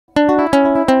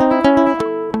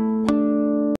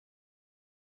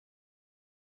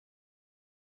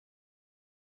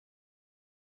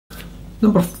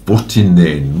Number 14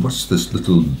 then. What's this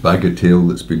little bagatelle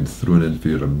that's been thrown in for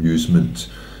your amusement?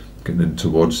 Getting in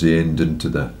towards the end into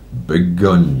the big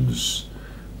guns.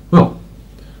 Well,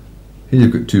 here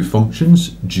you've got two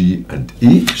functions, g and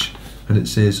h, and it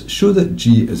says show that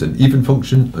g is an even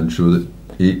function and show that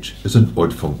h is an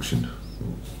odd function.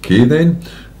 Okay then,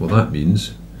 well that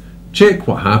means check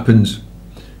what happens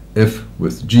if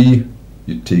with g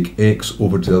you take x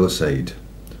over to the other side.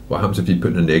 What happens if you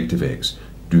put in a negative x?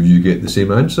 Do you get the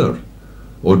same answer?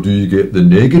 Or do you get the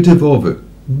negative of it?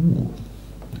 Ooh.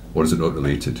 Or is it not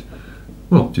related?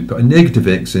 Well, if you put a negative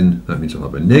x in, that means I'll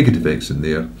have a negative x in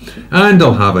there, and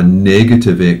I'll have a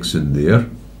negative x in there.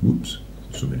 Oops,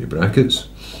 so many brackets.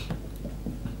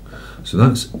 So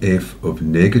that's f of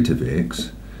negative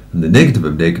x, and the negative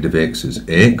of negative x is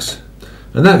x,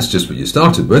 and that's just what you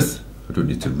started with. I don't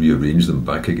need to rearrange them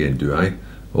back again, do I?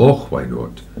 Oh, why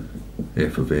not?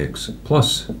 F of x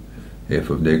plus f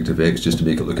of negative x, just to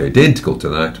make it look identical to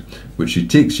that, which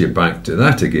takes you back to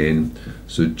that again.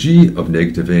 So g of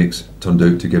negative x turned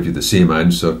out to give you the same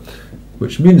answer,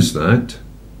 which means that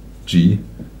g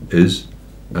is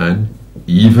an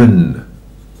even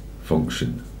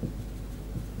function.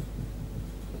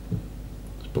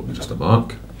 It's probably just a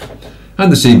mark. And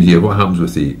the same here, what happens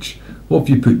with h? What if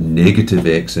you put negative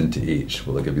x into h?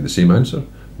 Will it give you the same answer?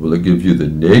 Will it give you the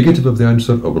negative of the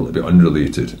answer, or will it be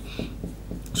unrelated?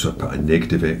 So I put a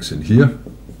negative x in here,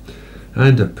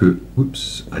 and I put,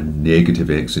 whoops, a negative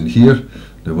x in here.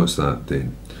 Now what's that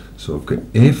then? So I've got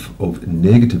f of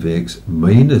negative x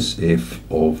minus f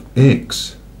of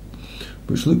x,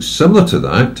 which looks similar to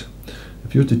that.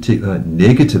 If you were to take that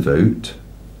negative out,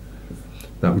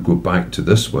 that would go back to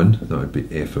this one. That would be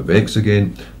f of x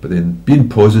again, but then being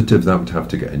positive, that would have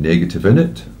to get a negative in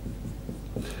it.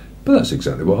 But that's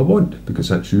exactly what I want, because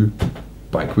that's you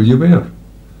back where you were.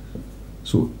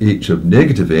 So h of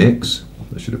negative x,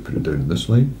 I should have put it down in this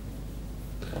line.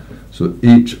 So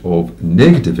h of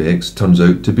negative x turns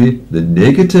out to be the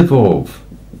negative of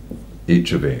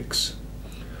h of x.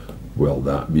 Well,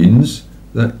 that means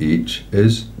that h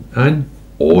is an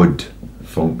odd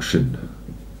function.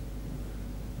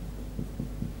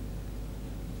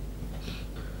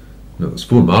 Now there's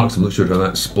 4 marks, I'm not sure how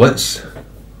that splits.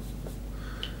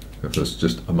 If there's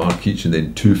just a mark each and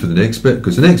then 2 for the next bit,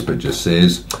 because the next bit just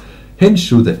says, hence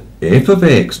show that f of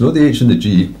x, not the h and the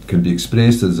g, can be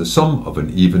expressed as the sum of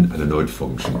an even and an odd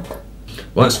function.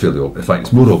 Well, that's fairly obvious. In fact,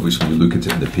 it's more obvious when you look at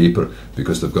it in the paper,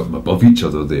 because they've got them above each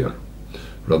other there,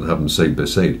 rather than have them side by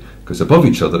side. Because above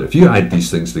each other, if you add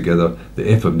these things together, the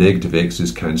f of negative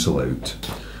x's cancel out.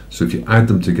 So if you add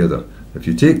them together, if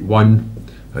you take 1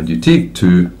 and you take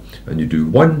 2 and you do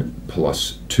 1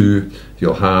 plus 2,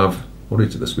 you'll have, I'll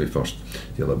write it this way first,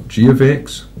 you'll have g of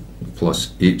x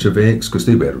plus h of x, because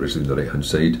they were originally on the right hand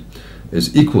side,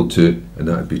 is equal to, and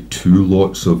that would be 2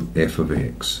 lots of f of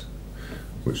x,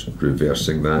 which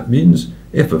reversing that means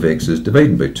f of x is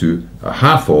divided by 2, a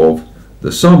half of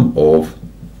the sum of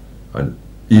an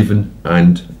even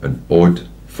and an odd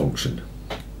function.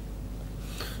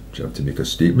 You have to make a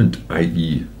statement,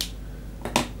 i.e.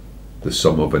 the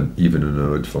sum of an even and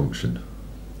an odd function.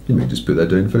 You might just put that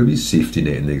down for a wee safety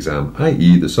net in the exam,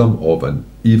 i.e. the sum of an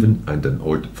even and an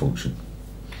odd function.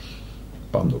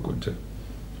 But I'm not going to.